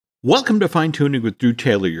Welcome to Fine Tuning with Drew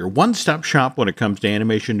Taylor, your one-stop shop when it comes to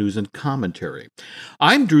animation news and commentary.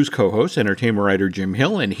 I'm Drew's co-host, entertainment writer Jim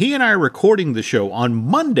Hill, and he and I are recording the show on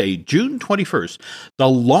Monday, June 21st, the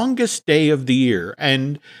longest day of the year.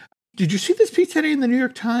 And did you see this piece today in the New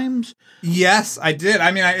York Times? Yes, I did.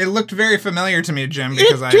 I mean, it looked very familiar to me, Jim,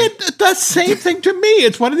 because it did the same thing to me.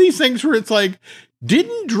 It's one of these things where it's like,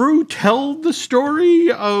 didn't Drew tell the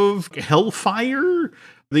story of Hellfire,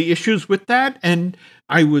 the issues with that? And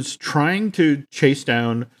I was trying to chase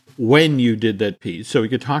down when you did that piece so we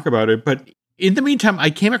could talk about it. But in the meantime, I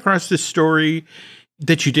came across this story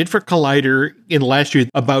that you did for Collider in last year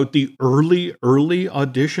about the early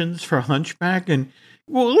auditions for Hunchback. And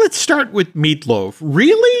well, let's start with Meatloaf.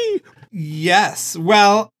 Really? Yes.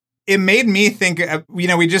 Well, it made me think,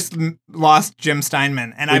 we just lost Jim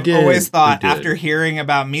Steinman. And I've always thought after hearing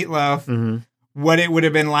about Meatloaf, what it would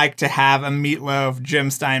have been like to have a Meatloaf,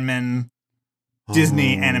 Jim Steinman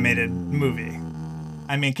Disney animated movie.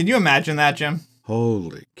 I mean, can you imagine that, Jim?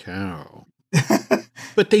 Holy cow.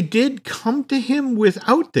 But they did come to him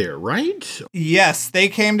without there, right? Yes, they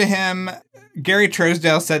came to him. Gary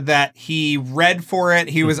Trousdale said that he read for it.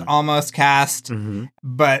 He was almost cast,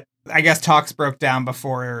 but I guess talks broke down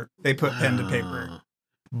before they put pen to paper.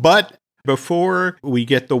 But before we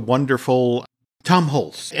get the wonderful Tom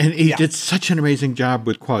Hulce, and he did such an amazing job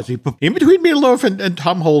with Quasi. But in between Meatloaf and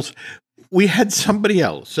Tom Hulce, we had somebody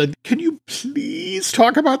else. Can you please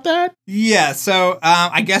talk about that? Yeah, so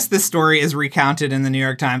I guess this story is recounted in the New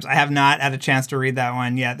York Times. I have not had a chance to read that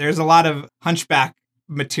one yet. There's a lot of Hunchback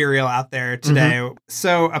material out there today.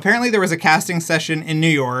 So apparently there was a casting session in New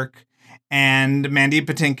York, and Mandy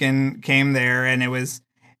Patinkin came there, and it was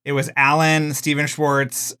Alan, Stephen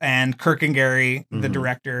Schwartz, and Kirk and Gary, the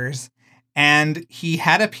directors. And he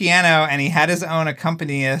had a piano, and he had his own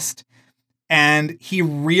accompanist, and he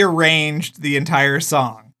rearranged the entire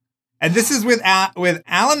song. And this is with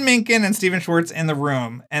Alan Menken and Stephen Schwartz in the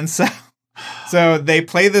room. And so they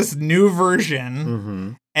play this new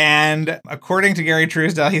version. And according to Gary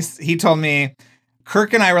Trousdale, he told me,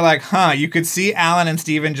 Kirk and I were like, you could see Alan and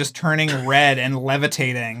Stephen just turning red and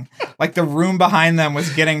levitating. Like the room behind them was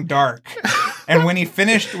getting dark. And when he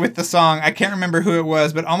finished with the song, I can't remember who it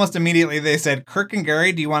was, but almost immediately they said, Kirk and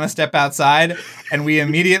Gary, do you want to step outside? And we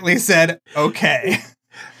immediately said, okay.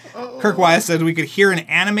 Kirk Wise said we could hear an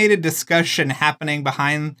animated discussion happening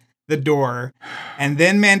behind the door. And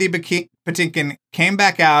then Mandy Patinkin came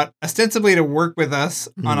back out ostensibly to work with us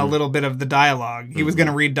on a little bit of the dialogue. He was going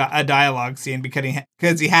to read a dialogue scene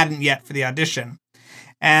because he hadn't yet for the audition.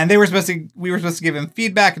 And we were supposed to give him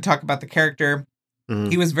feedback and talk about the character.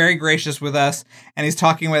 He was very gracious with us, and he's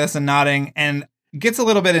talking with us and nodding, and gets a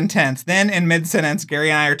little bit intense. Then in mid-sentence, Gary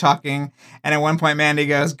and I are talking, and at one point Mandy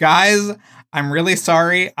goes, guys, I'm really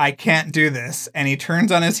sorry, I can't do this. And he turns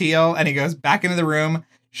on his heel, and he goes back into the room,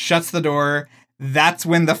 shuts the door. That's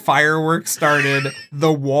when the fireworks started.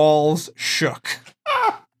 The walls shook.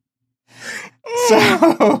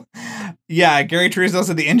 So, yeah, Gary Trousdale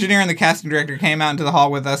said the engineer and the casting director came out into the hall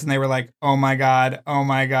with us, and they were like, oh my God, oh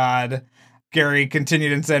my God. Gary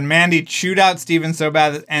continued and said, Mandy chewed out Stephen so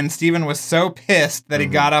bad, and Stephen was so pissed that he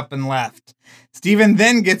got up and left. Stephen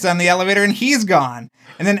then gets on the elevator and he's gone.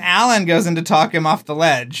 And then Alan goes in to talk him off the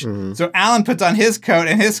ledge. So Alan puts on his coat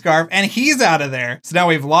and his scarf and he's out of there. So now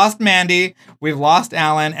we've lost Mandy, we've lost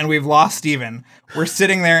Alan, and we've lost Stephen. We're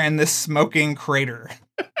sitting there in this smoking crater.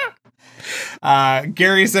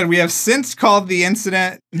 Gary said, we have since called the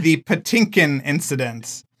incident the Patinkin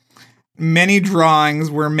incident. Many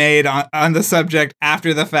drawings were made on the subject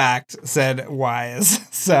after the fact, said Wise.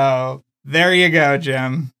 So there you go,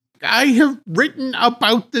 Jim. I have written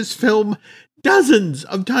about this film dozens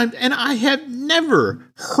of times, and I have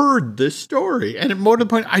never heard this story. And more to the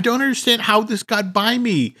point, I don't understand how this got by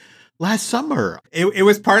me last summer. It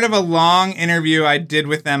was part of a long interview I did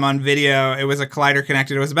with them on video. It was a Collider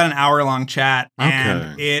Connected. It was about an hour-long chat,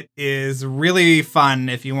 and it is really fun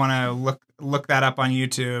if you want to look that up on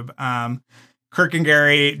YouTube. Kirk and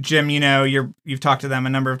Gary, Jim, you've talked to them a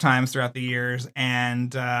number of times throughout the years,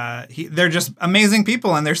 and they're just amazing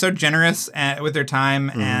people, and they're so generous with their time,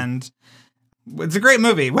 and it's a great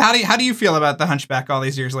movie. How do you feel about The Hunchback all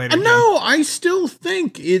these years later? No, I still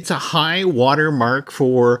think it's a high watermark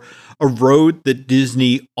for a road that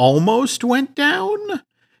Disney almost went down.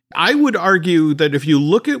 I would argue that if you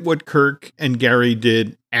look at what Kirk and Gary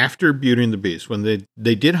did after Beauty and the Beast, when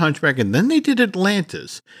they did Hunchback and then they did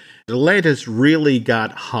Atlantis really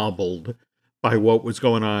got hobbled by what was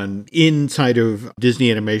going on inside of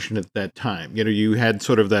Disney animation at that time. You had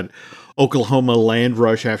sort of that Oklahoma land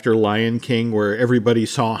rush after Lion King, where everybody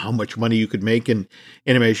saw how much money you could make in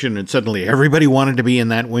animation, and suddenly everybody wanted to be in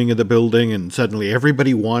that wing of the building, and suddenly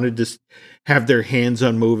everybody wanted to have their hands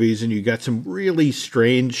on movies, and you got some really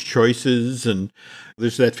strange choices. And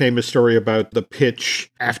there's that famous story about the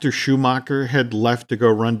pitch after Schumacher had left to go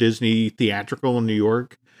run Disney theatrical in New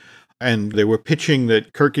York. And they were pitching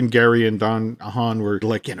that Kirk and Gary and Don Hahn were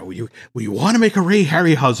like, you want to make a Ray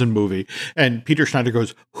Harryhausen movie? And Peter Schneider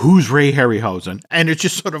goes, who's Ray Harryhausen? And it's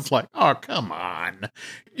just sort of like, oh, come on.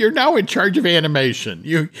 You're now in charge of animation.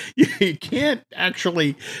 You can't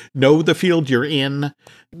actually know the field you're in.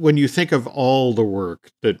 When you think of all the work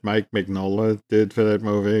that Mike Mignola did for that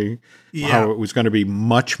movie, how it was going to be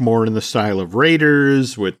much more in the style of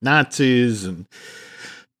Raiders with Nazis. And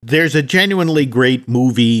there's a genuinely great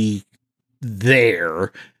movie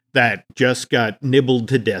there that just got nibbled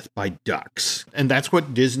to death by ducks. And that's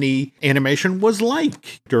what Disney animation was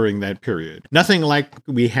like during that period. Nothing like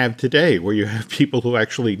we have today, where you have people who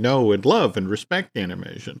actually know and love and respect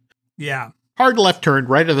animation. Yeah. Hard left turn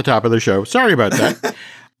right at the top of the show. Sorry about that.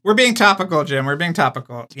 We're being topical, Jim. We're being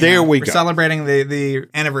topical. We're go. Celebrating the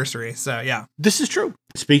anniversary. So, yeah. This is true.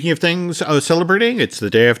 Speaking of things celebrating, it's the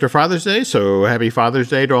day after Father's Day. So happy Father's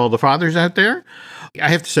Day to all the fathers out there. I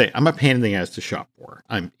have to say, I'm a pain in the ass to shop for.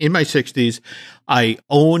 I'm in my 60s. I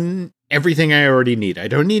own everything I already need. I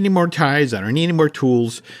don't need any more ties. I don't need any more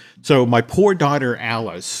tools. So my poor daughter,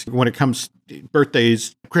 Alice, when it comes to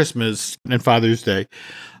birthdays, Christmas, and Father's Day,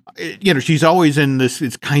 she's always in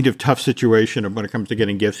this kind of tough situation when it comes to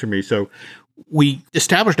getting gifts for me. So we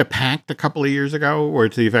established a pact a couple of years ago where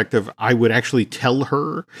to the effect of I would actually tell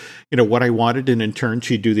her, what I wanted, and in turn,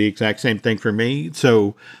 she'd do the exact same thing for me.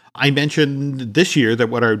 So I mentioned this year that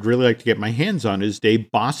what I would really like to get my hands on is Dave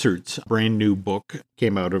Bossart's brand new book,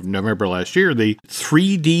 came out of November last year, the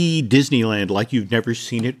 3D Disneyland Like You've Never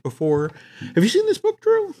Seen It Before. Have you seen this book,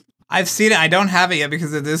 Drew? I've seen it. I don't have it yet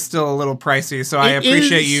because it is still a little pricey. So I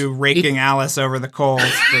appreciate you raking Alice over the coals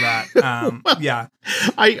for that. Yeah.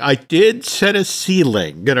 I did set a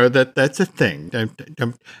ceiling. That's a thing.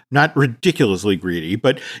 I'm not ridiculously greedy,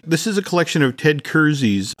 but this is a collection of Ted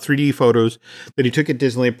Kersey's 3D photos that he took at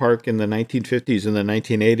Disneyland Park in the 1950s and the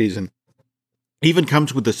 1980s. And even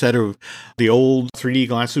comes with a set of the old 3D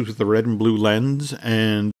glasses with the red and blue lens,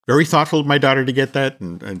 and very thoughtful of my daughter to get that.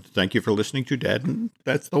 And thank you for listening to Dad. And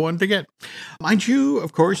that's the one to get. Mind you,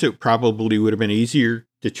 of course, it probably would have been easier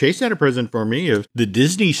to chase out a present for me if the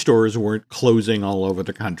Disney stores weren't closing all over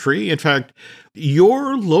the country. In fact,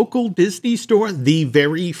 your local Disney store, the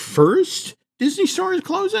very first Disney store, is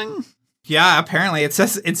closing. Yeah, apparently it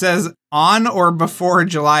says on or before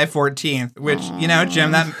July 14th, which,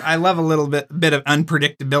 Jim, that I love a little bit of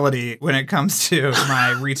unpredictability when it comes to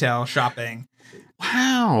my retail shopping.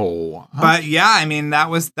 Wow. But yeah, I mean,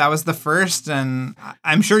 that was the first, and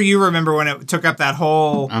I'm sure you remember when it took up that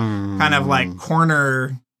whole kind of like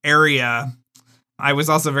corner area. I was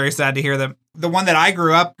also very sad to hear that the one that I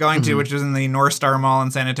grew up going to, which was in the North Star Mall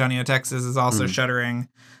in San Antonio, Texas, is also shuttering.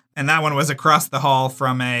 And that one was across the hall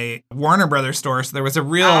from a Warner Brothers store. So there was a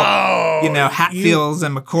real, Hatfields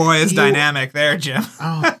and McCoy's dynamic there, Jim.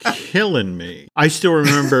 Killing me. I still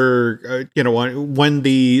remember, when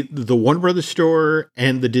the Warner Brothers store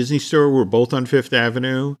and the Disney store were both on Fifth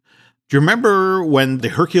Avenue. Do you remember when the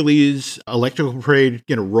Hercules Electrical Parade,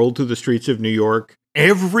 rolled through the streets of New York?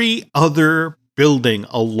 Every other building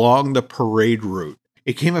along the parade route,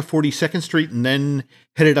 it came at 42nd Street and then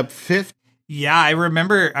headed up 5th. Yeah, I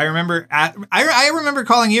remember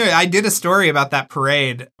calling you. I did a story about that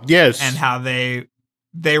parade. Yes. And how they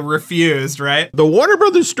refused, right? The Warner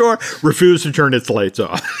Brothers store refused to turn its lights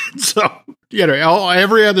off. So,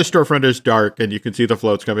 every other storefront is dark and you can see the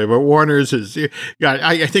floats coming. But Warner's is,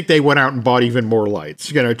 I think they went out and bought even more lights.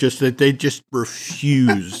 Just that they just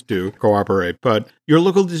refused to cooperate. But your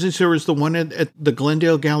local Disney store is the one at the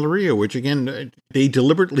Glendale Galleria, which again, they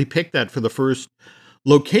deliberately picked that for the first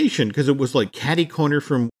location because it was like catty corner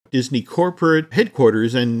from Disney corporate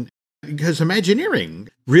headquarters, and because Imagineering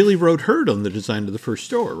really rode herd on the design of the first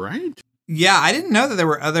store, right? Yeah, I didn't know that there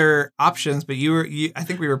were other options, but I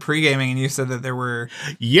think we were pre-gaming and you said that there were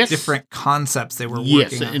different concepts they were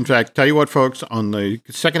working on. In fact, tell you what, folks, on the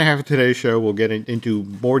second half of today's show, we'll get into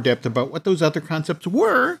more depth about what those other concepts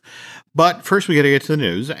were. But first, we got to get to the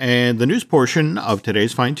news. And the news portion of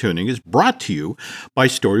today's Fine Tuning is brought to you by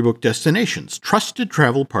Storybook Destinations, trusted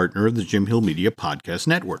travel partner of the Jim Hill Media Podcast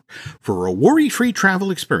Network. For a worry-free travel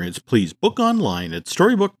experience, please book online at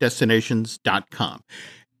StorybookDestinations.com.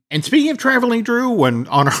 And speaking of traveling, Drew, when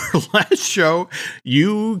on our last show,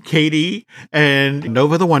 you, Katie, and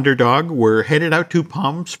Nova the Wonder Dog were headed out to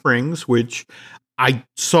Palm Springs, which I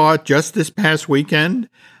saw it just this past weekend.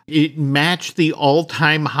 It matched the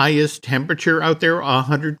all-time highest temperature out there,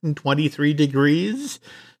 123 degrees.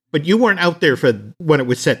 But you weren't out there for when it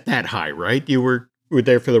was set that high, right? You were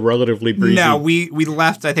there for the relatively breezy. No, we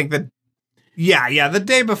left, I think, the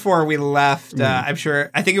day before we left. I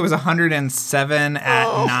think it was 107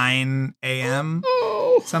 at 9 a.m.,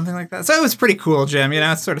 something like that. So it was pretty cool, Jim.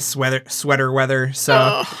 It's sort of sweater weather.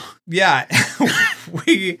 So, yeah,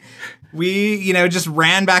 we just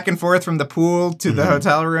ran back and forth from the pool to the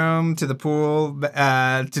hotel room, to the pool,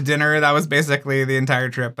 to dinner. That was basically the entire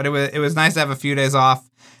trip. But it was nice to have a few days off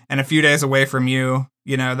and a few days away from you.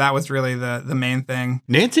 That was really the main thing.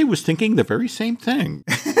 Nancy was thinking the very same thing.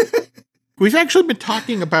 We've actually been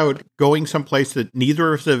talking about going someplace that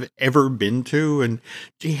neither of us have ever been to, and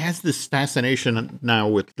she has this fascination now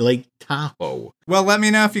with Lake Tahoe. Well, let me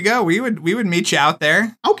know if you go. We would meet you out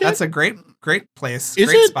there. Okay. That's a great place.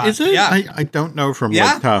 Great spot. Is it? Yeah. I don't know from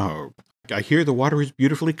Lake Tahoe. I hear the water is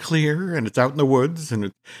beautifully clear, and it's out in the woods, and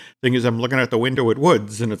the thing is I'm looking out the window at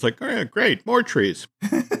woods, and it's like, oh, yeah, great, more trees.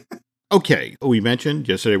 Okay, we mentioned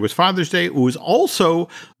yesterday was Father's Day. It was also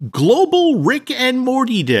Global Rick and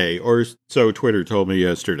Morty Day, or so Twitter told me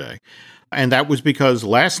yesterday. And that was because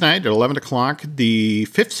last night at 11 o'clock, the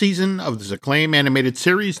 5th season of this acclaimed animated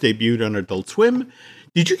series debuted on Adult Swim.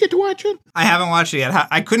 Did you get to watch it? I haven't watched it yet.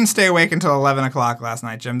 I couldn't stay awake until 11 o'clock last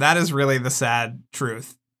night, Jim. That is really the sad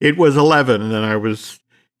truth. It was 11, and then I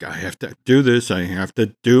have to do this. I have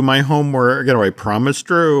to do my homework. I promised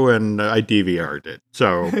Drew, and I DVR'd it.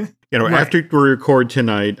 So... Right. After we record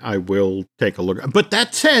tonight, I will take a look. But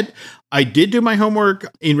that said, I did do my homework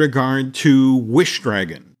in regard to Wish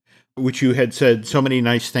Dragon, which you had said so many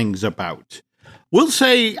nice things about. Will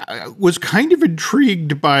say I was kind of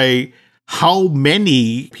intrigued by how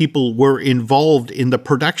many people were involved in the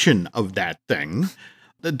production of that thing.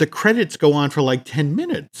 The credits go on for like 10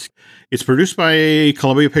 minutes. It's produced by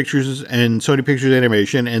Columbia Pictures and Sony Pictures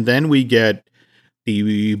Animation, and then we get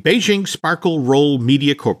the Beijing Sparkle Roll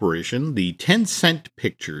Media Corporation, the 10 Cent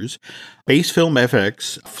Pictures, Base Film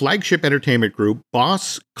FX, Flagship Entertainment Group,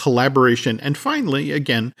 Boss Collaboration, and finally,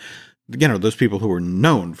 again, those people who are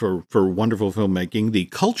known for wonderful filmmaking, the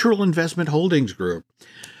Cultural Investment Holdings Group.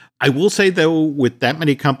 I will say, though, with that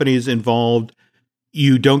many companies involved,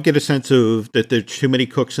 you don't get a sense of that there's too many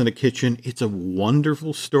cooks in the kitchen. It's a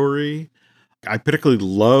wonderful story. I particularly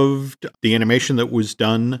loved the animation that was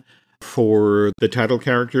done for the title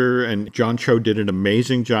character, and John Cho did an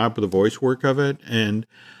amazing job with the voice work of it. And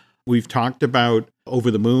we've talked about Over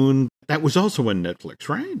the Moon. That was also on Netflix,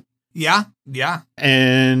 right? Yeah.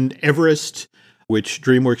 And Everest, which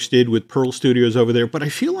DreamWorks did with Pearl Studios over there. But I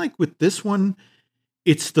feel like with this one,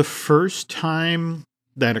 it's the first time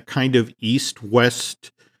that a kind of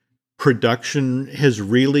East-West production has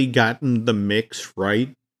really gotten the mix right.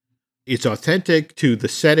 It's authentic to the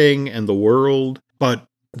setting and the world, but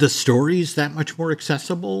the story's that much more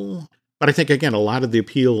accessible. But I think, again, a lot of the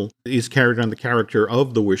appeal is carried on the character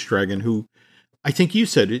of the Wish Dragon, who I think you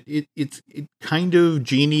said it's kind of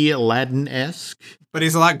Genie Aladdin-esque. But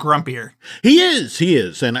he's a lot grumpier. He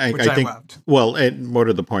is. And I think, loved. Well, and more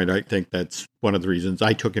to the point, I think that's one of the reasons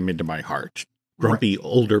I took him into my heart. Grumpy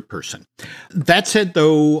older person. That said,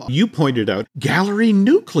 though, you pointed out Gallery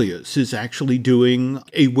Nucleus is actually doing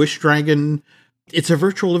a Wish Dragon. It's a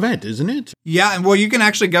virtual event, isn't it? Yeah, and well, you can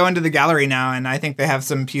actually go into the gallery now, and I think they have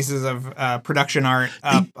some pieces of production art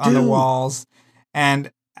up on the walls.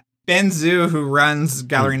 And Ben Zhu, who runs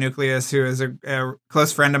Gallery Nucleus, who is a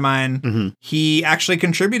close friend of mine, he actually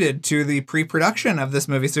contributed to the pre-production of this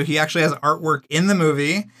movie. So he actually has artwork in the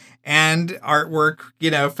movie and artwork,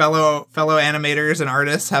 fellow animators and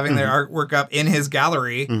artists having their artwork up in his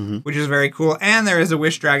gallery, which is very cool. And there is a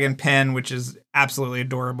Wish Dragon pen, which is absolutely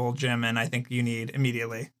adorable, Jim, and I think you need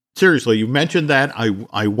immediately. Seriously, you mentioned that.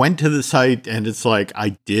 I went to the site and it's like,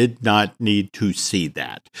 I did not need to see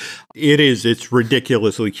that. It's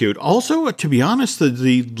ridiculously cute. Also, to be honest,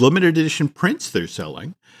 the limited edition prints they're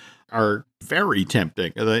selling are very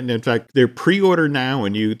tempting. In fact, they're pre-order now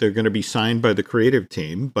and they're going to be signed by the creative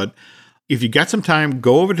team. But if you got some time,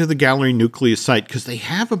 go over to the Gallery Nucleus site because they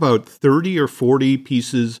have about 30 or 40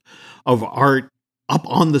 pieces of art up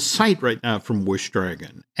on the site right now from Wish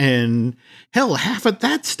Dragon. And hell, half of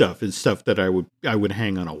that stuff is stuff that I would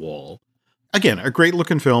hang on a wall. Again, a great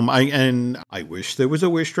looking film. I wish there was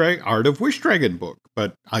a Art of Wish Dragon book,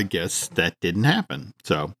 but I guess that didn't happen.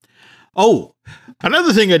 So,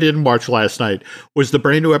 another thing I didn't watch last night was the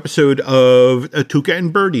brand new episode of Tuca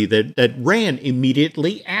and Birdie that ran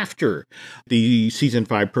immediately after the season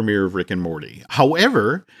 5 premiere of Rick and Morty.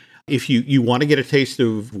 However, If you want to get a taste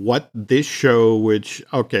of what this show, which,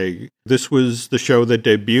 okay, this was the show that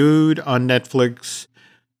debuted on Netflix.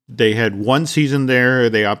 They had one season there.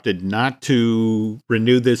 They opted not to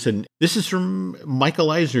renew this. And this is from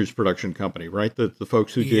Michael Eisner's production company, right? The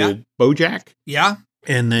folks who did BoJack. Yeah.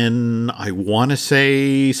 And then I want to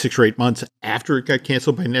say 6 or 8 months after it got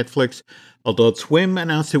canceled by Netflix, Adult Swim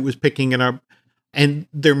announced it was picking it up. And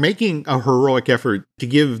they're making a heroic effort to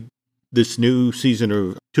give this new season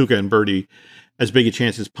of Tuca and Birdie as big a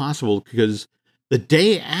chance as possible, because the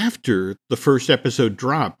day after the first episode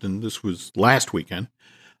dropped, and this was last weekend,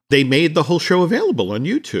 they made the whole show available on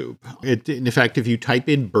YouTube. In fact, if you type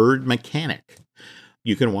in Bird Mechanic,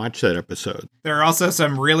 you can watch that episode. There are also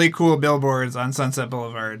some really cool billboards on Sunset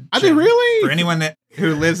Boulevard. Are they really? For anyone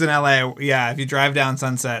who lives in LA, yeah, if you drive down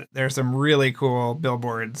Sunset, there are some really cool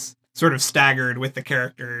billboards, sort of staggered with the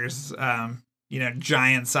characters,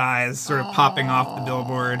 giant size, sort of popping off the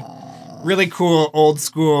billboard. Really cool, old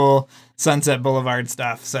school Sunset Boulevard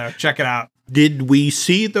stuff. So check it out. Did we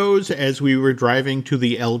see those as we were driving to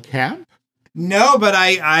the El Cap? No, but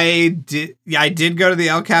I did. Yeah, I did go to the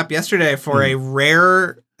El Cap yesterday for a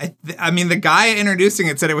rare. The guy introducing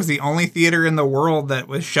it said it was the only theater in the world that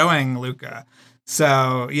was showing Luca.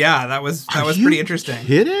 So yeah, that was pretty interesting.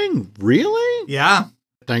 Kidding? Really? Yeah.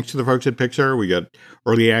 Thanks to the folks at Pixar, we got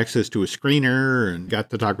early access to a screener and got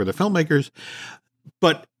to talk with the filmmakers.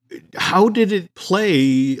 But how did it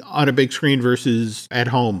play on a big screen versus at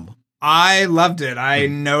home? I loved it. I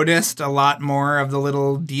noticed a lot more of the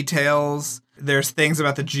little details. There's things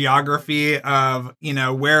about the geography of,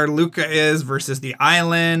 where Luca is versus the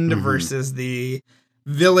island versus the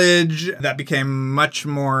village that became much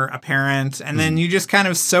more apparent. And then you just kind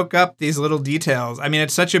of soak up these little details. I mean,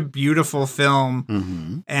 it's such a beautiful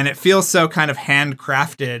film and it feels so kind of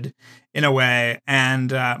handcrafted in a way.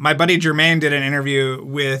 And my buddy Jermaine did an interview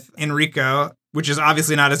with Enrico, which is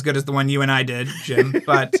obviously not as good as the one you and I did, Jim,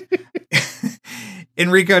 but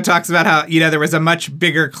Enrico talks about how, there was a much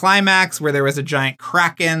bigger climax where there was a giant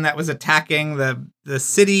kraken that was attacking the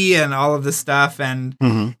city and all of this stuff. And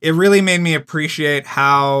it really made me appreciate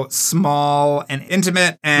how small and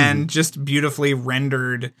intimate and just beautifully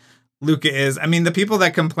rendered Luca is. I mean, the people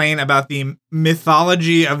that complain about the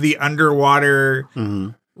mythology of the underwater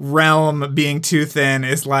realm being too thin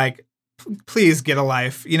is like, please get a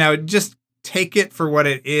life. Just take it for what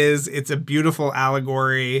it is. It's a beautiful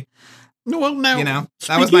allegory. Well, now,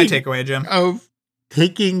 that was my takeaway, Jim. Of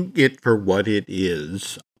taking it for what it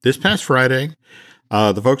is. This past Friday,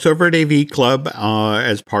 the folks over at AV Club,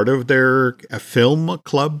 as part of their film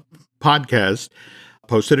club podcast,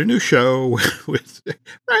 posted a new show with a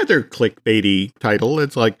rather clickbaity title.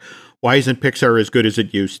 It's like, why isn't Pixar as good as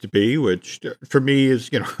it used to be? Which for me is,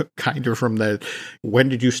 kind of from the when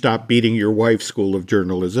did you stop beating your wife school of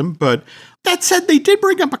journalism. But that said, they did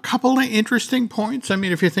bring up a couple of interesting points. I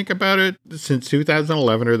mean, if you think about it, since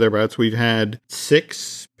 2011 or thereabouts, we've had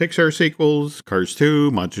 6 Pixar sequels: Cars 2,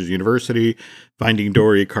 Monsters University, Finding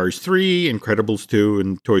Dory, Cars 3, Incredibles 2,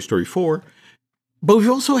 and Toy Story 4. But we've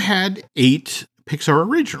also had 8 Pixar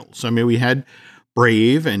originals. I mean, we had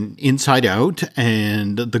Brave and Inside Out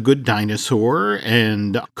and The Good Dinosaur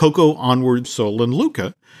and Coco, Onward, Soul, and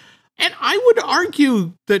Luca. And I would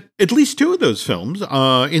argue that at least 2 of those films,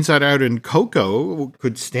 Inside Out and Coco,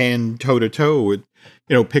 could stand toe-to-toe with,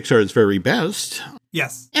 Pixar's very best.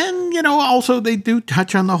 Yes. And, also they do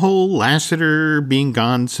touch on the whole Lasseter being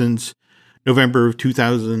gone since November of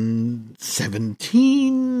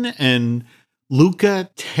 2017, and Luca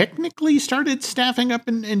technically started staffing up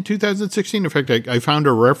in 2016. In fact, I found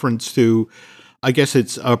a reference to, I guess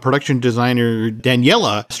it's production designer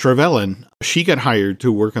Daniela Stravelin. She got hired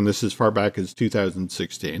to work on this as far back as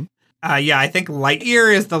 2016. I think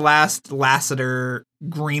Lightyear is the last Lasseter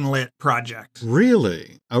greenlit project.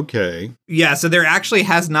 Really? Okay. Yeah, so there actually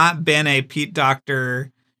has not been a Pete Docter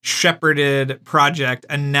shepherded project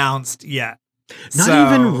announced yet.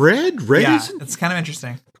 Not even Red? Red yeah, isn't? It's kind of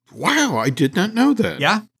interesting. Wow, I did not know that.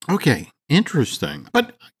 Yeah. Okay, interesting.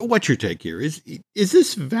 But what's your take here? Is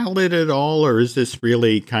this valid at all, or is this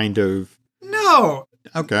really kind of... No.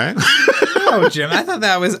 Okay. No, Jim. I thought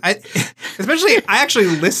that was... I actually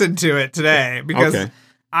listened to it today because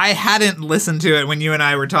I hadn't listened to it when you and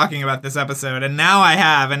I were talking about this episode, and now I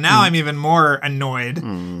have, and now I'm even more annoyed.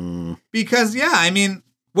 Because,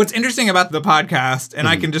 what's interesting about the podcast, and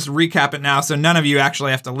I can just recap it now so none of you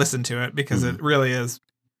actually have to listen to it because it really is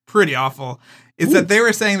pretty awful, is that they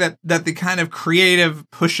were saying that the kind of creative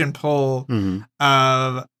push and pull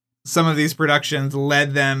of some of these productions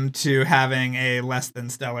led them to having a less than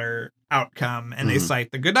stellar outcome, and they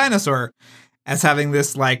cite The Good Dinosaur. as having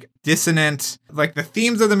this like dissonant, like the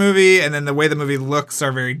themes of the movie and then the way the movie looks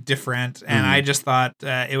are very different. And I just thought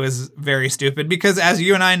it was very stupid because, as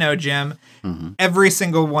you and I know, Jim, every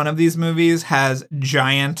single one of these movies has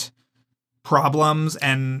giant problems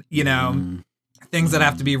and, you know, things that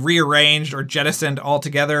have to be rearranged or jettisoned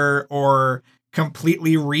altogether or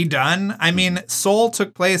completely redone. I mean, Soul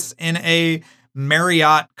took place in a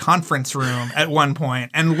Marriott conference room at one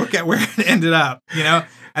point, and look at where it ended up. You know,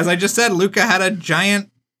 as I just said, Luca had a giant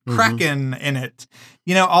kraken in it.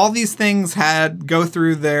 You know, all these things go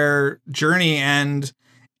through their journey and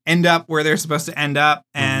end up where they're supposed to end up.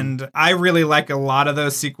 And I really like a lot of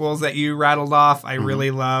those sequels that you rattled off. I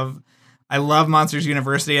love Monsters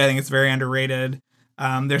University. I think it's very underrated.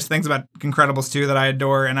 There's things about Incredibles 2 that I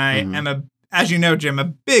adore, and I am as you know, Jim, a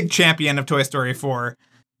big champion of Toy Story 4.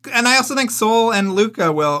 And I also think Soul and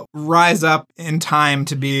Luca will rise up in time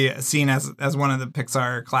to be seen as one of the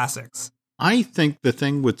Pixar classics. I think the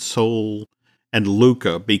thing with Soul and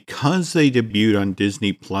Luca, because they debuted on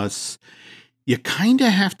Disney Plus, you kind of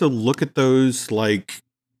have to look at those like,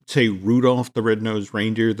 say, Rudolph the Red-Nosed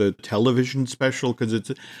Reindeer, the television special,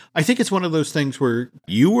 because I think it's one of those things where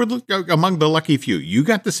you were among the lucky few. You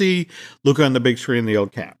got to see Luca on the big screen, the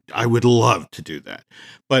old cap. I would love to do that.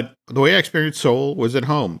 But the way I experienced Soul was at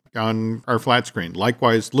home on our flat screen.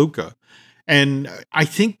 Likewise, Luca. And I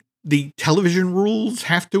think the television rules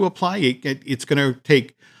have to apply. It's going to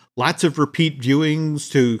take lots of repeat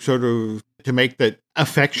viewings to sort of to make that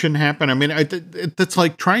affection happen. I mean, that's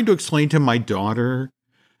like trying to explain to my daughter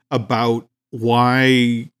about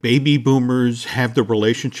why baby boomers have the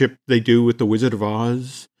relationship they do with The Wizard of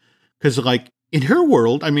Oz. Because, like, in her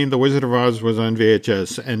world, I mean, The Wizard of Oz was on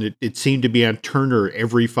VHS, and it seemed to be on Turner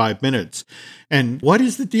every 5 minutes. And what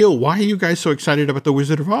is the deal? Why are you guys so excited about The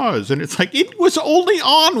Wizard of Oz? And it's like, it was only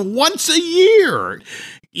on once a year.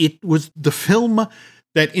 It was the film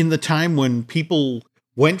that in the time when people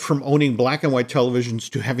went from owning black and white televisions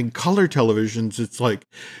to having color televisions, it's like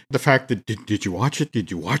the fact that, did you watch it?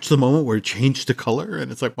 Did you watch the moment where it changed to color?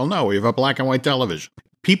 And it's like, well, no, we have a black and white television.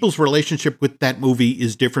 People's relationship with that movie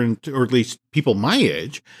is different, or at least people my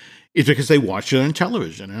age, is because they watch it on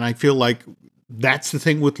television. And I feel like that's the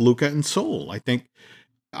thing with Luca and Soul. I think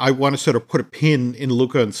I want to sort of put a pin in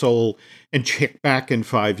Luca and Soul and check back in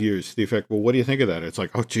 5 years to the effect, well, what do you think of that? It's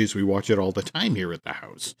like, oh, geez, we watch it all the time here at the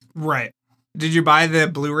house. Right. Did you buy the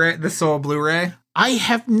Blu-ray, the Soul Blu-ray? I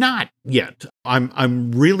have not yet.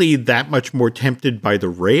 I'm really that much more tempted by the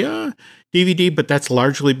Rhea DVD, but that's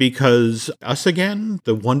largely because Us Again,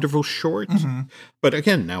 the wonderful short. But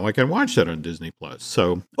again, now I can watch that on Disney Plus.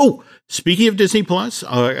 So, speaking of Disney Plus,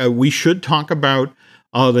 we should talk about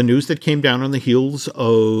the news that came down on the heels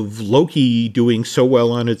of Loki doing so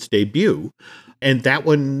well on its debut. And that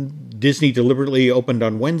one, Disney deliberately opened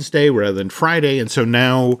on Wednesday rather than Friday. And so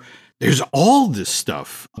now there's all this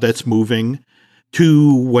stuff that's moving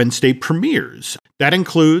to Wednesday premieres. That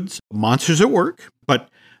includes Monsters at Work, but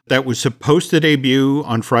that was supposed to debut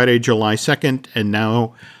on Friday, July 2nd, and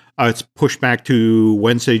now it's pushed back to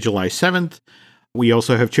Wednesday, July 7th. We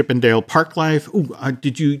also have Chip 'n Dale Park Life.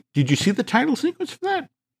 Did you see the title sequence for that?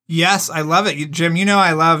 Yes, I love it. Jim, you know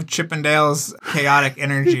I love Chip 'n Dale's chaotic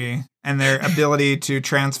energy and their ability to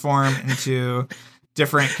transform into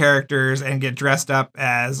different characters and get dressed up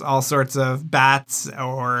as all sorts of bats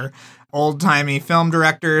or old-timey film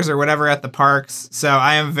directors or whatever at the parks. So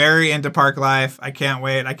I am very into Park Life. I can't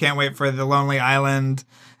wait. I can't wait for the Lonely Island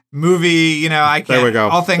movie. You know, I can't. There we go.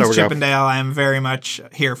 All things Chip 'n Dale, I am very much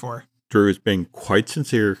here for. Drew is being quite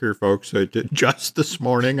sincere here, folks. Just this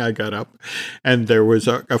morning, I got up and there was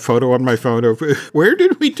a photo on my phone of where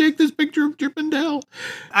did we take this picture of Chip 'n Dale?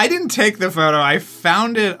 I didn't take the photo. I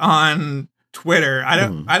found it on Twitter. I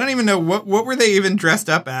don't even know what were they even dressed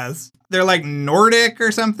up as. They're like Nordic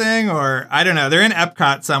or something, or I don't know. They're in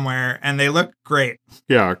Epcot somewhere and they look great.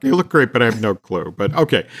 Yeah, they look great, but I have no clue. But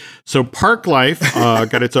okay. So Park Life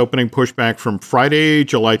got its opening pushed back from Friday,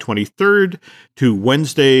 July 23rd to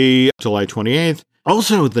Wednesday, July 28th.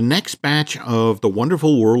 Also, the next batch of The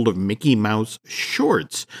Wonderful World of Mickey Mouse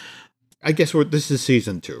shorts. I guess this is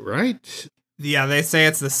season 2, right? Yeah, they say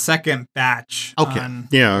it's the second batch on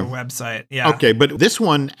the website. Yeah. Okay, but this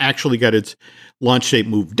one actually got its launch date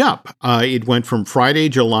moved up. It went from Friday,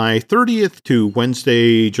 July 30th to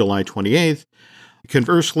Wednesday, July 28th.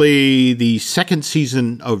 Conversely, the second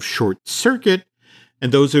season of Short Circuit,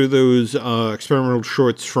 and those are those experimental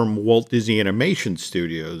shorts from Walt Disney Animation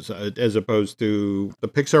Studios, as opposed to the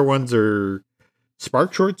Pixar ones are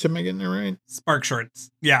Spark Shorts. Am I getting that right? Spark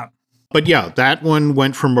Shorts. Yeah. But yeah, that one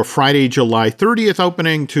went from a Friday, July 30th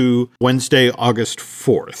opening to Wednesday, August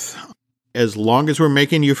 4th. As long as we're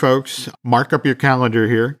making you folks mark up your calendar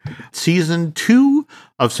here, season 2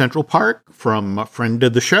 of Central Park from a friend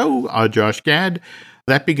of the show, Josh Gad.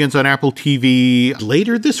 That begins on Apple TV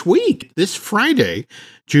later this week, this Friday,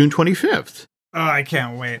 June 25th. Oh, I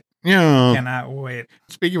can't wait. Yeah. Cannot wait.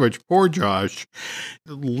 Speaking of which, poor Josh.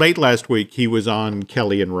 Late last week, he was on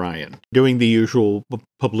Kelly and Ryan doing the usual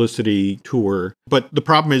publicity tour. But the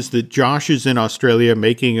problem is that Josh is in Australia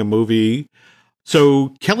making a movie.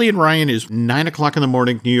 So Kelly and Ryan is 9 o'clock in the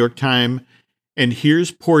morning, New York time. And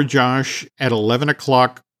here's poor Josh at 11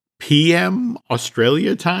 o'clock p.m.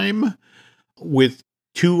 Australia time with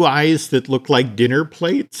 2 eyes that look like dinner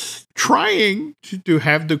plates, trying to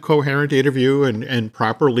have the coherent interview and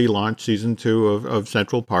properly launch season 2 of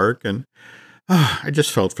Central Park. And I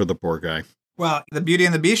just felt for the poor guy. Well, the Beauty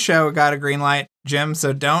and the Beast show got a green light, Jim,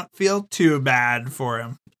 so don't feel too bad for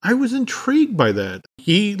him. I was intrigued by that.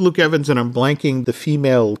 Luke Evans, and I'm blanking the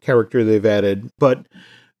female character they've added, but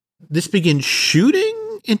this begins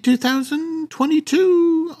shooting in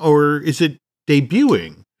 2022, or is it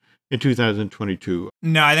debuting in 2022?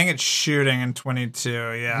 No, I think it's shooting in 22,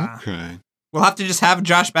 yeah. Okay. We'll have to just have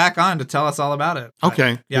Josh back on to tell us all about it.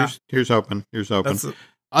 Okay. Yeah. Here's open.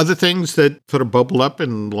 Other things that sort of bubbled up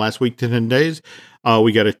in the last week to 10 days.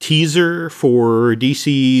 We got a teaser for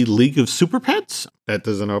DC League of Super Pets. That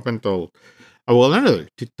doesn't open until, another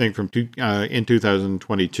thing from in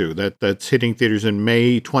 2022. That's hitting theaters in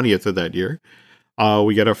May 20th of that year.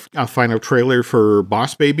 We got a final trailer for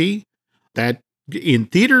Boss Baby. That in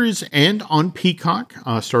theaters and on Peacock,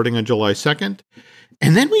 starting on July 2nd.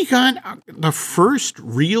 And then we got the first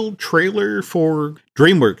real trailer for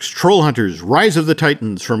DreamWorks' Troll Hunters, Rise of the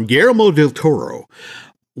Titans from Guillermo del Toro.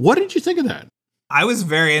 What did you think of that? I was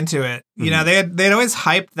very into it. Mm-hmm. You know, they'd always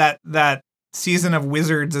hyped that season of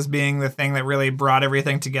Wizards as being the thing that really brought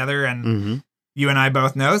everything together. And you and I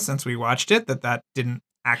both know, since we watched it, that didn't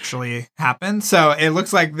actually happen. So it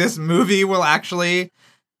looks like this movie will actually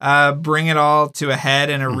bring it all to a head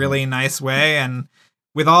in a really nice way. And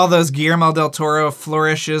with all those Guillermo del Toro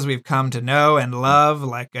flourishes we've come to know and love,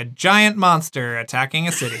 like a giant monster attacking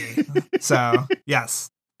a city. So, yes.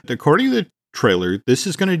 According to the trailer, this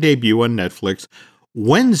is going to debut on Netflix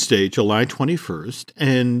Wednesday, July 21st.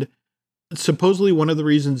 And supposedly one of the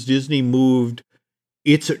reasons Disney moved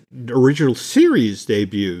its original series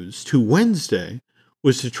debuts to Wednesday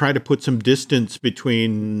was to try to put some distance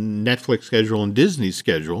between Netflix schedule and Disney's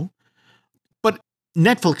schedule. But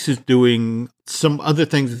Netflix is doing some other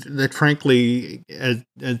things that, frankly, as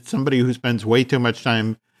somebody who spends way too much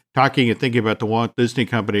time talking and thinking about the Walt Disney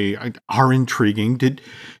Company, are intriguing. Did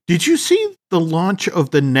you see the launch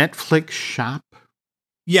of the Netflix shop?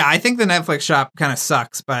 Yeah, I think the Netflix shop kind of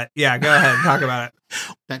sucks, but yeah, go ahead, talk about it.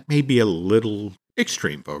 That may be a little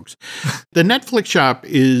extreme, folks. The Netflix shop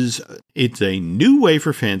it's a new way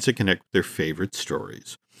for fans to connect with their favorite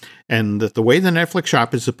stories. And that the way the Netflix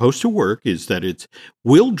shop is supposed to work is that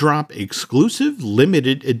we'll drop exclusive,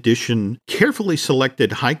 limited edition, carefully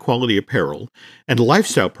selected high-quality apparel and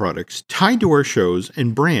lifestyle products tied to our shows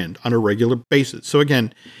and brand on a regular basis. So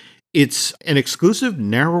again, it's an exclusive,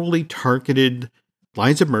 narrowly targeted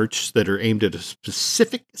lines of merch that are aimed at a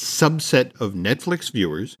specific subset of Netflix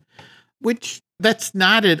viewers, which that's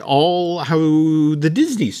not at all how the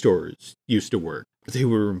Disney stores used to work. They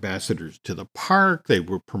were ambassadors to the park. They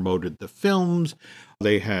were promoted the films.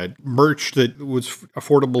 They had merch that was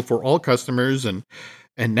affordable for all customers. And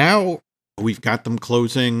now we've got them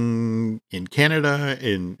closing in Canada,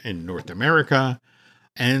 in North America.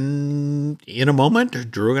 And in a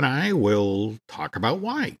moment, Drew and I will talk about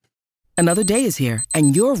why. Another day is here,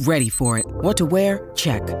 and you're ready for it. What to wear?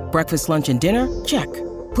 Check. Breakfast, lunch, and dinner? Check.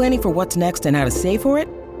 Planning for what's next and how to save for it?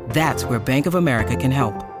 That's where Bank of America can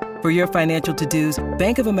help. For your financial to-dos,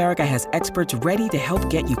 Bank of America has experts ready to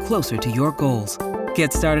help get you closer to your goals.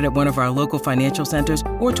 Get started at one of our local financial centers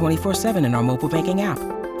or 24/7 in our mobile banking app.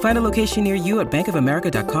 Find a location near you at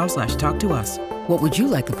bankofamerica.com/talktous. What would you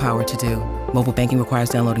like the power to do? Mobile banking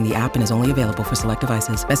requires downloading the app and is only available for select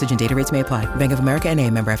devices. Message and data rates may apply. Bank of America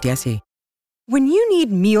N.A., member FDIC. When you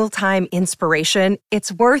need mealtime inspiration,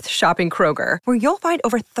 it's worth shopping Kroger, where you'll find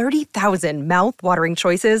over 30,000 mouth-watering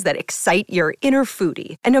choices that excite your inner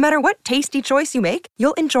foodie. And no matter what tasty choice you make,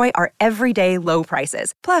 you'll enjoy our everyday low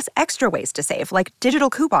prices, plus extra ways to save, like digital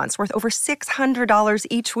coupons worth over $600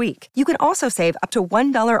 each week. You can also save up to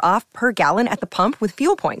 $1 off per gallon at the pump with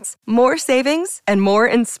fuel points. More savings and more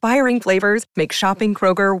inspiring flavors make shopping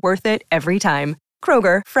Kroger worth it every time.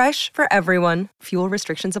 Kroger, fresh for everyone. Fuel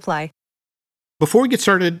restrictions apply. Before we get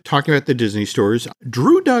started talking about the Disney stores,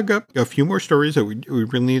 Drew dug up a few more stories that we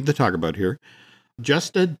really need to talk about here.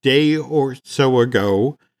 Just a day or so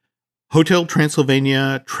ago, Hotel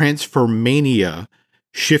Transylvania Transformania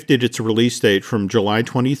shifted its release date from July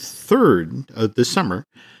 23rd of this summer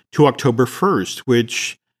to October 1st,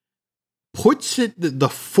 which puts it the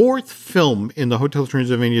fourth film in the Hotel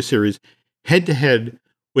Transylvania series head-to-head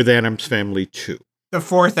with Addams Family 2. The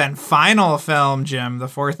fourth and final film, Jim. The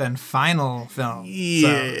fourth and final film.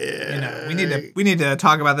 Yeah. So, we need to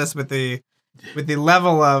talk about this with the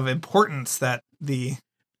level of importance that the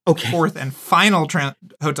fourth and final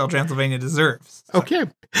Hotel Transylvania deserves. So. Okay.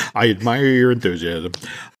 I admire your enthusiasm.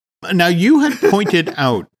 Now, you had pointed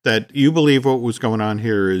out that you believe what was going on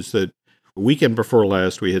here is that a weekend before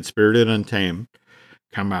last, we had Spirited Untamed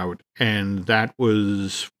come out, and that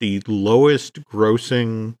was the lowest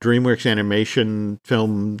grossing DreamWorks animation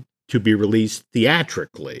film to be released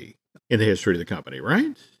theatrically in the history of the company,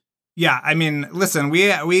 right? Yeah, I mean, listen,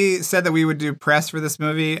 we said that we would do press for this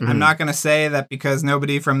movie. I'm not going to say that because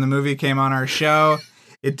nobody from the movie came on our show,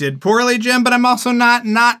 it did poorly, Jim, but I'm also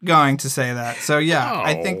not going to say that. So yeah,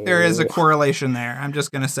 I think there is a correlation there. I'm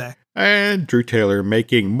just going to say. And Drew Taylor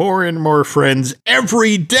making more and more friends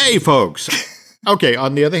every day, folks. Okay,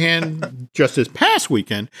 on the other hand, just this past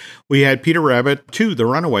weekend, we had Peter Rabbit 2, The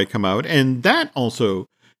Runaway, come out, and that also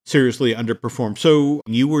seriously underperformed. So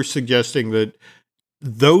you were suggesting that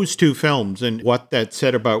those two films and what that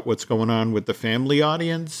said about what's going on with the family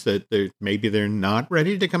audience, that maybe they're not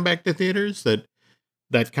ready to come back to theaters,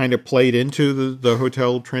 that kind of played into the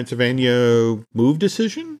Hotel Transylvania move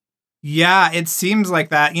decision? Yeah, it seems like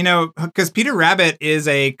that, because Peter Rabbit is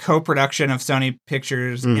a co-production of Sony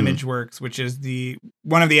Pictures Imageworks, which is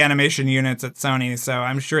one of the animation units at Sony. So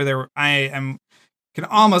I'm sure can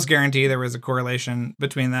almost guarantee there was a correlation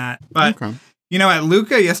between that. But, at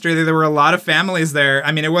Luca yesterday, there were a lot of families there.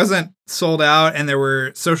 I mean, it wasn't sold out and there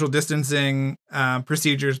were social distancing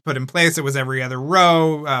procedures put in place. It was every other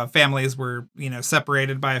row. Families were,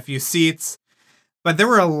 separated by a few seats. But there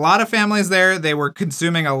were a lot of families there. They were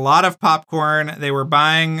consuming a lot of popcorn. They were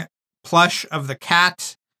buying plush of the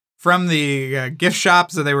cat from the gift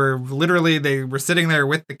shop. So they were sitting there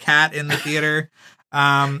with the cat in the theater.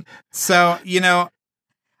 So,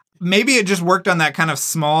 maybe it just worked on that kind of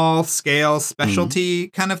small scale specialty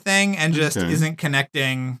kind of thing and just isn't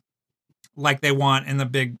connecting like they want in the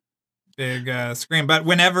big screen. But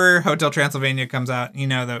whenever Hotel Transylvania comes out,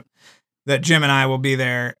 that Jim and I will be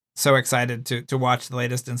there. So excited to watch the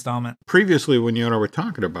latest installment. Previously, when you and I were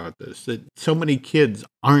talking about this, that so many kids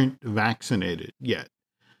aren't vaccinated yet.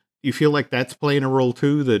 You feel like that's playing a role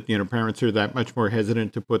too, that, parents are that much more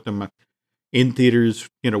hesitant to put them in theaters,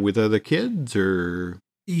 with other kids, or?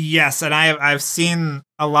 Yes. And I've seen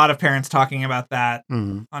a lot of parents talking about that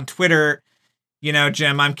on Twitter.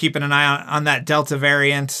 Jim, I'm keeping an eye on that Delta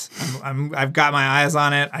variant. I've got my eyes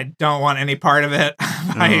on it. I don't want any part of it.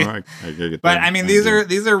 I get but that. I mean, these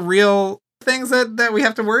are real things that we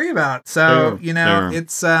have to worry about. So,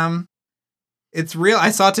 it's real. I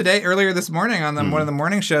saw earlier this morning on one of the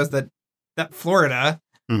morning shows that Florida,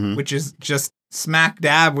 which is just smack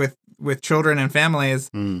dab with children and families,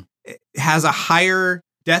 has a higher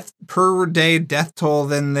per day death toll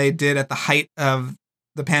than they did at the height of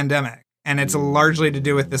the pandemic. And it's largely to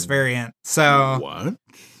do with this variant. So what?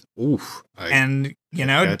 Oof.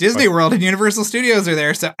 Disney World and Universal Studios are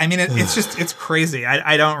there. So I mean, it's crazy.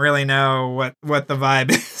 I don't really know what the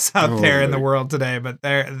vibe is out there in the world today, but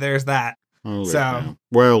there's that.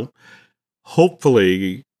 Well,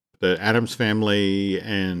 hopefully the Addams Family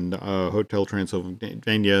and Hotel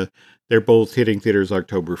Transylvania, they're both hitting theaters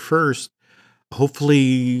October 1st.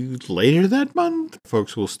 Hopefully later that month,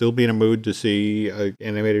 folks will still be in a mood to see an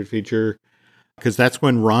animated feature, because that's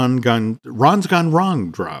when Ron's Gone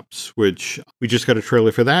Wrong drops, which we just got a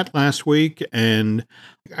trailer for that last week, and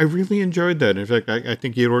I really enjoyed that. In fact, I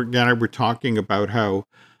think you and I were talking about how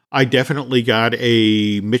I definitely got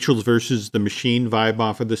a Mitchell's versus the Machine vibe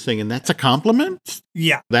off of this thing, and that's a compliment.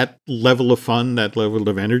 Yeah. That level of fun, that level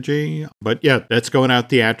of energy. But yeah, that's going out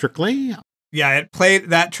theatrically. Yeah,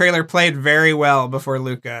 that trailer played very well before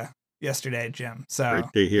Luca yesterday, Jim. So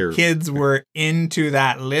great to hear. Kids were into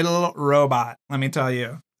that little robot, let me tell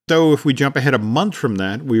you. So if we jump ahead a month from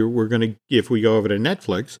that, we're going to, if we go over to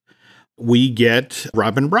Netflix, we get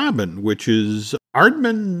Robin, which is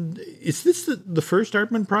Aardman. Is this the first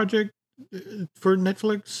Aardman project for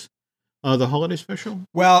Netflix? The holiday special?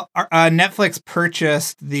 Well, Netflix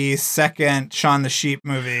purchased the second Shaun the Sheep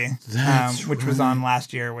movie, which was on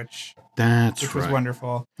last year, which was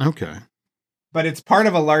wonderful. Okay. But it's part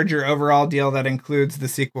of a larger overall deal that includes the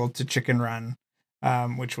sequel to Chicken Run.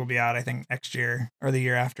 which will be out, I think, next year or the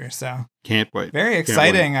year after. So can't wait. Very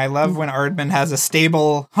exciting. I love when Aardman has a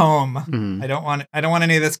stable home. Mm. I don't want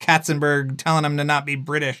any of this Katzenberg telling him to not be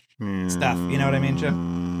British stuff. You know what I mean,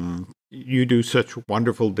 Jim? You do such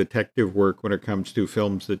wonderful detective work when it comes to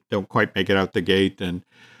films that don't quite make it out the gate. And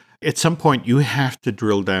at some point, you have to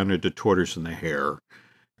drill down into Tortoise and the Hare.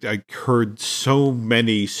 I heard so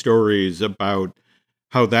many stories about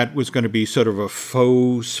how that was going to be sort of a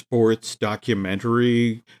faux sports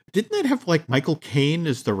documentary. Didn't that have like Michael Caine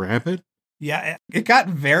as the rabbit? Yeah, it got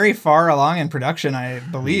very far along in production, I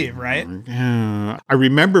believe, right? Yeah. I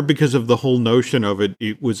remember because of the whole notion of it,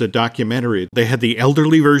 it was a documentary. They had the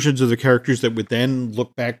elderly versions of the characters that would then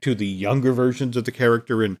look back to the younger versions of the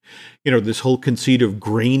character and, this whole conceit of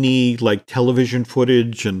grainy, like television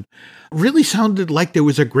footage, and really sounded like there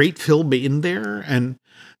was a great film in there. And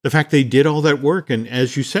the fact they did all that work, and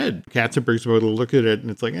as you said, Katzenberg's able to look at it and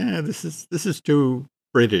it's like, this is too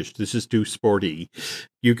British. This is too sporty.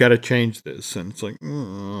 You got to change this. And it's like,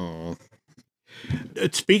 oh.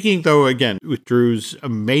 Speaking, though, again, with Drew's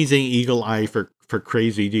amazing eagle eye for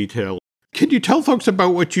crazy detail, can you tell folks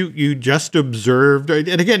about what you just observed?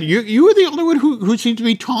 And again, you were the only one who seemed to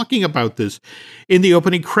be talking about this in the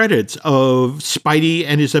opening credits of Spidey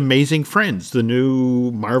and His Amazing Friends, the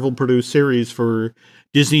new Marvel-produced series for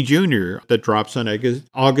Disney Junior that drops on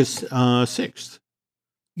August 6th.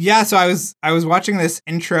 Yeah, so I was watching this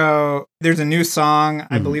intro. There's a new song.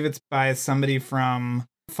 I believe it's by somebody from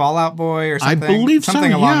Fall Out Boy or something. I believe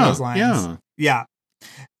something so, along those lines. Yeah. Yeah.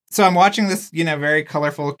 So I'm watching this, very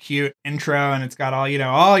colorful, cute intro, and it's got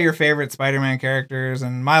all your favorite Spider-Man characters,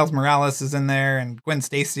 and Miles Morales is in there, and Gwen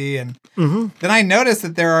Stacy, and then I noticed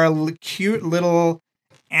that there are cute little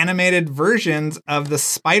animated versions of the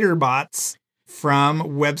Spider Bots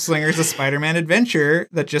from Web Slingers: A Spider-Man Adventure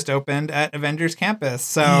that just opened at Avengers Campus.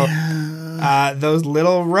 So those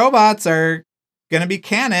little robots are going to be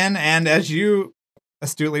canon, and as you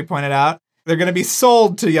astutely pointed out, they're going to be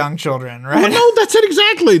sold to young children, right? Well, no, that's it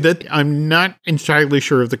exactly. That I'm not entirely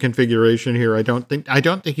sure of the configuration here. I don't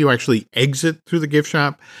think you actually exit through the gift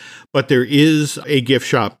shop, but there is a gift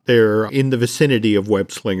shop there in the vicinity of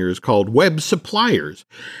Web Slingers called Web Suppliers.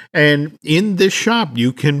 And in this shop,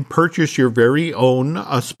 you can purchase your very own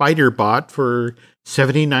Spider Bot for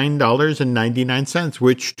 $79.99,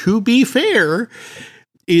 which, to be fair,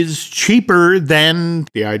 is cheaper than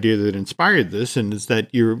the idea that inspired this, and is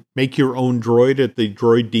that you make your own droid at the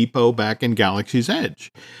Droid Depot back in Galaxy's Edge.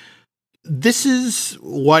 This is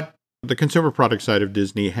what the consumer product side of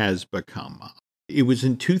Disney has become. It was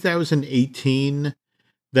in 2018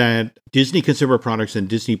 that Disney Consumer Products and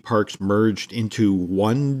Disney Parks merged into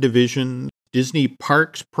one division, Disney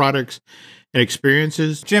Parks Products and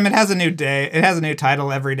Experiences. Jim, it has a new day. It has a new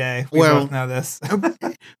title every day. We both know this.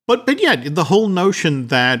 But yeah, the whole notion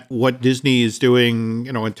that what Disney is doing,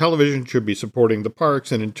 in television should be supporting the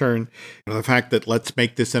parks, and in turn, the fact that let's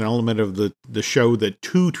make this an element of the show that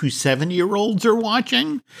 2 to 7-year-olds are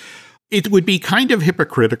watching, it would be kind of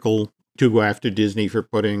hypocritical to go after Disney for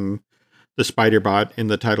putting the Spider-Bot in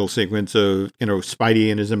the title sequence of,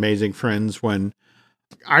 Spidey and His Amazing Friends, when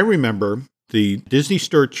I remember the Disney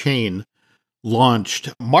Store chain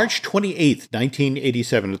launched March 28th,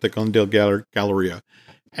 1987 at the Glendale Galleria.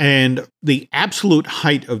 And the absolute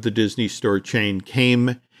height of the Disney Store chain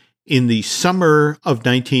came in the summer of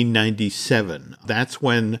 1997. That's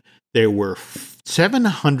when there were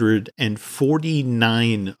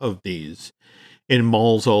 749 of these in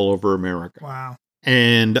malls all over America. Wow.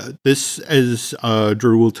 And this, as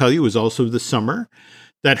Drew will tell you, is also the summer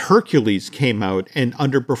that Hercules came out and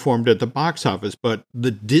underperformed at the box office, but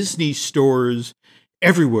the Disney stores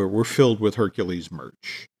everywhere were filled with Hercules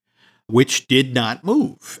merch, which did not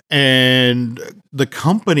move. And the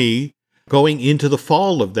company, going into the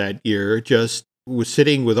fall of that year, just was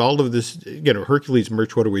sitting with all of this, Hercules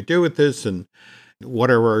merch. What do we do with this? And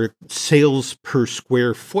what are our sales per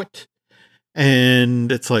square foot?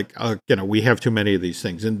 And it's like, we have too many of these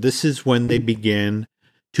things. And this is when they began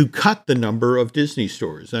to cut the number of Disney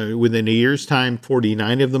stores. Within a year's time,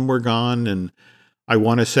 49 of them were gone. And I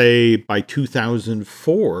want to say by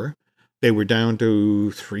 2004, they were down to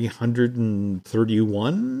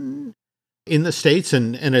 331 in the States.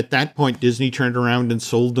 And at that point, Disney turned around and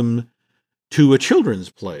sold them to a children's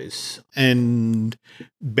place and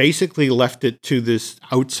basically left it to this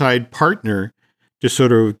outside partner to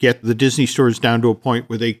sort of get the Disney stores down to a point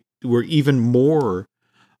where they were even more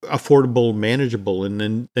affordable, manageable.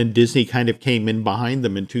 And then Disney kind of came in behind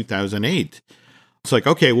them in 2008. It's like,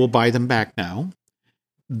 okay, we'll buy them back now.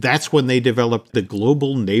 That's when they developed the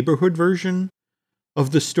global neighborhood version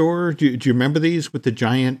of the store. Do you remember these with the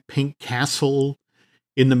giant pink castle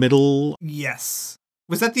in the middle. Yes.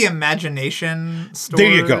 Was that the Imagination store?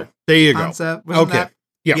 There you go. There you concept? go. Okay.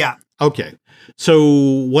 Yeah. Okay. So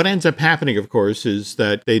what ends up happening, of course, is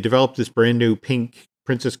that they develop this brand new pink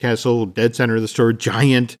Princess Castle, dead center of the store,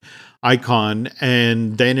 giant icon.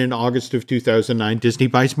 And then in August of 2009, Disney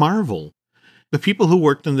buys Marvel. The people who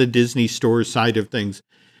worked on the Disney store side of things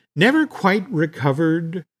never quite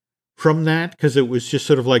recovered from that, because it was just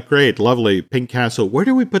sort of like, great, lovely, pink castle. Where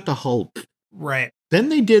do we put the Hulk? Right. Then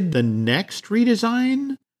they did the next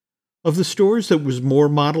redesign of the stores that was more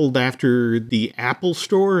modeled after the Apple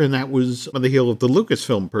store, and that was on the heel of the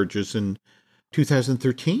Lucasfilm purchase in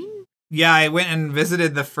 2013. Yeah, I went and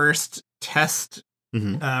visited the first test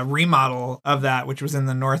remodel of that, which was in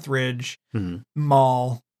the Northridge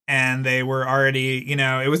Mall. And they were already,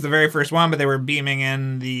 it was the very first one, but they were beaming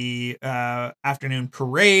in the afternoon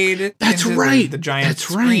parade. That's right. The giant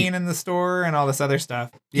screen in the store and all this other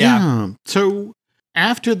stuff. Yeah. So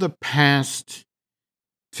after the past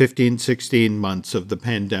 15, 16 months of the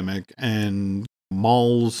pandemic and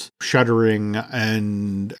malls shuttering,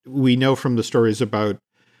 and we know from the stories about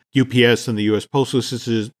UPS and the U.S. Postal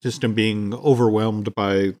System being overwhelmed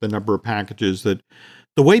by the number of packages, that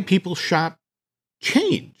the way people shop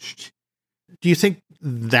changed. Do you think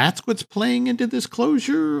that's what's playing into this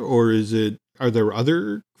closure, or are there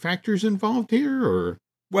other factors involved here, or?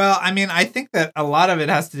 Well, I mean, I think that a lot of it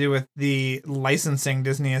has to do with the licensing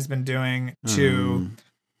Disney has been doing to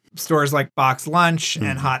stores like Box Lunch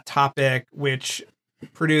and Hot Topic, which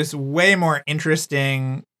produce way more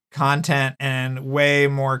interesting content and way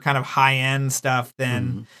more kind of high-end stuff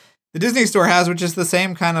than the Disney store has, which is the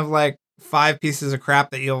same kind of like 5 pieces of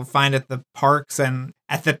crap that you'll find at the parks and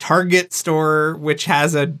at the Target store, which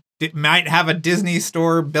might have a Disney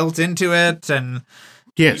store built into it. And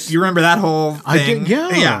yes, you remember that whole thing? I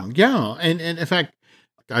did, yeah. And in fact,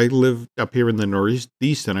 I live up here in the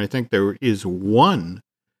Northeast, and I think there is one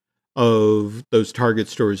of those Target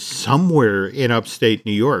stores somewhere in upstate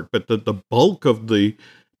New York, but the bulk of the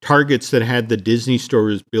Targets that had the Disney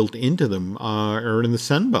stores built into them are in the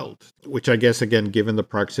Sunbelt, which I guess, again, given the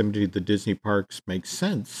proximity to the Disney parks, makes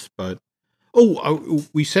sense. But,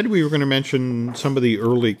 we said we were going to mention some of the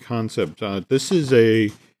early concepts. This is a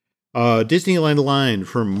Disneyland line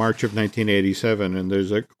from March of 1987, and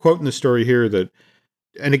there's a quote in the story here that,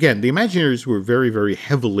 and again, the Imagineers were very, very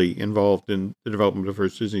heavily involved in the development of the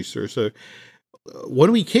first Disney store. So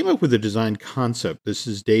when we came up with the design concept, this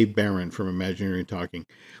is Dave Barron from Imagineering talking,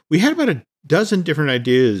 we had about a dozen different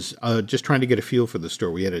ideas just trying to get a feel for the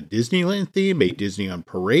store. We had a Disneyland theme, a Disney on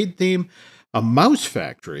Parade theme, a mouse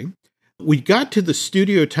factory. We got to the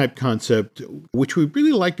studio type concept, which we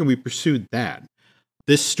really liked, and we pursued that.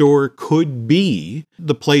 This store could be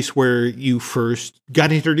the place where you first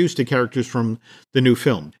got introduced to characters from the new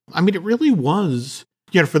film. I mean, it really was,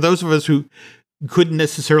 for those of us who couldn't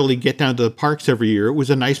necessarily get down to the parks every year, it was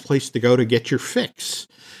a nice place to go to get your fix.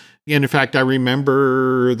 And in fact, I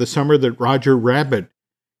remember the summer that Roger Rabbit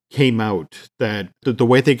came out, that the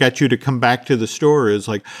way they got you to come back to the store is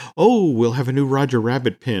like, we'll have a new Roger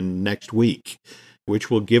Rabbit pin next week, which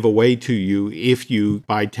we'll give away to you if you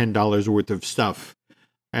buy $10 worth of stuff.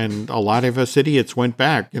 And a lot of us idiots went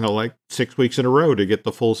back, like 6 weeks in a row to get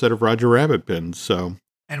the full set of Roger Rabbit pins. So.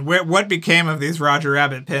 And what became of these Roger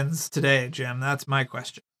Rabbit pins today, Jim? That's my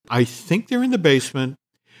question. I think they're in the basement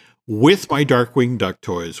with my Darkwing Duck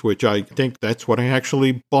toys, which I think that's what I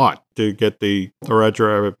actually bought to get the Roger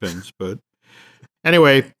Rabbit pins. But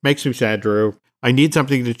anyway, makes me sad, Drew. I need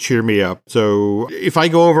something to cheer me up. So if I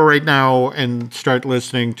go over right now and start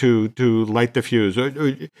listening to Light the Fuse,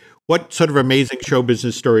 what sort of amazing show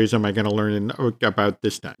business stories am I going to learn about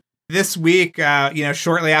this time? This week,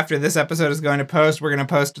 shortly after this episode is going to post, we're going to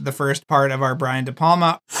post the first part of our Brian De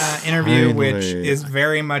Palma interview, Finally. Which is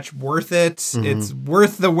very much worth it. It's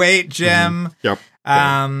worth the wait, Jim. Yep.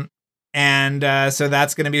 So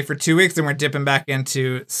that's going to be for 2 weeks, and we're dipping back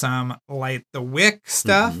into some Light the Wick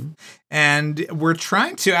stuff. And we're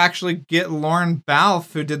trying to actually get Lorne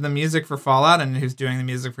Balfe, who did the music for Fallout and who's doing the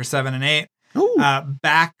music for 7 and 8,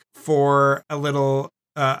 back for a little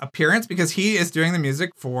appearance, because he is doing the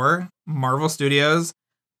music for Marvel Studios'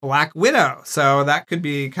 Black Widow. So that could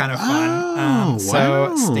be kind of fun.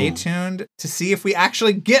 So stay tuned to see if we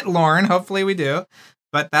actually get Lorne. Hopefully we do.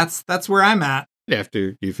 But that's where I'm at.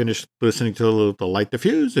 After you finish listening to the Light the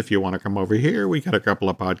Fuse, if you want to come over here, we got a couple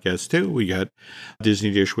of podcasts too. We got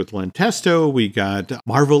Disney Dish with Len Testo. We got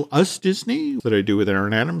Marvel Us Disney that I do with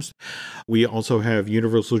Aaron Adams. We also have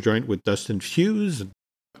Universal Joint with Dustin Fuse.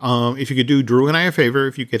 if you could do Drew and I a favor,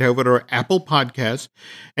 if you could head over to our Apple Podcasts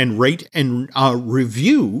and rate and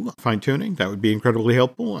review Fine-Tuning, that would be incredibly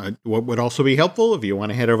helpful. What would also be helpful, if you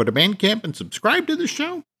want to head over to Bandcamp and subscribe to the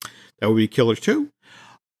show, that would be killer too.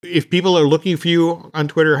 If people are looking for you on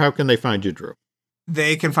Twitter, how can they find you, Drew?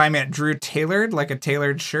 They can find me at Drew Tailored, like a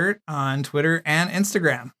tailored shirt, on Twitter and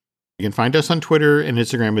Instagram. You can find us on Twitter and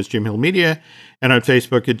Instagram as Jim Hill Media, and on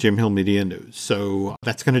Facebook at Jim Hill Media News. So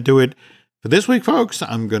that's going to do it for this week, folks.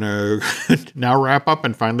 I'm going to now wrap up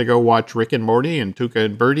and finally go watch Rick and Morty and Tuca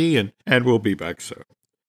and Birdie, and we'll be back soon.